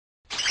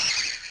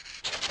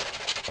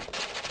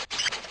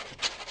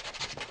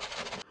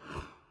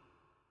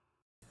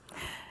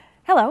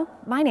Hello,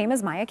 my name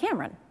is Maya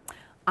Cameron.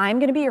 I'm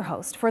going to be your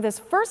host for this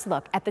first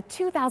look at the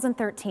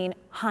 2013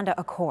 Honda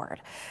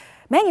Accord.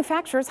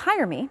 Manufacturers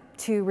hire me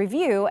to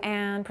review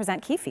and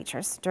present key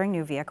features during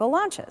new vehicle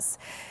launches.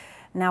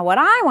 Now, what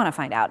I want to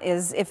find out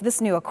is if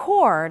this new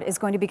Accord is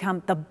going to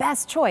become the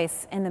best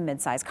choice in the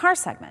midsize car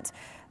segment.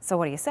 So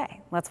what do you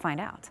say? Let's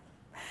find out.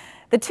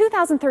 The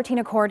 2013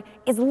 Accord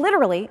is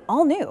literally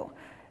all new.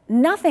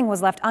 Nothing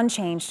was left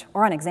unchanged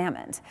or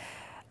unexamined.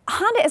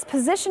 Honda is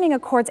positioning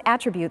Accord's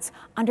attributes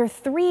under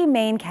three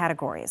main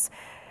categories: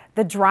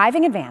 the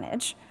driving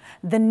advantage,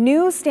 the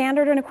new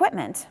standard and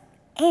equipment,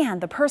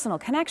 and the personal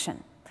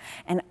connection.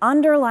 And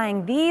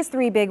underlying these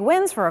three big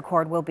wins for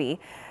Accord will be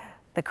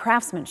the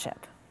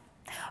craftsmanship.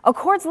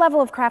 Accord's level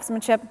of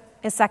craftsmanship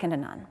is second to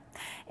none.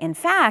 In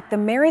fact, the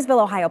Marysville,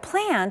 Ohio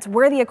plant,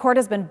 where the Accord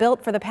has been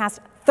built for the past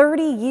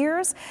 30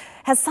 years,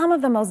 has some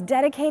of the most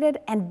dedicated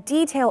and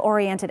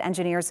detail-oriented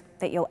engineers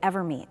that you'll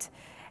ever meet.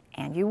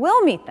 And you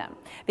will meet them,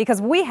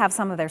 because we have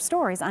some of their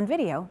stories on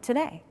video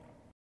today.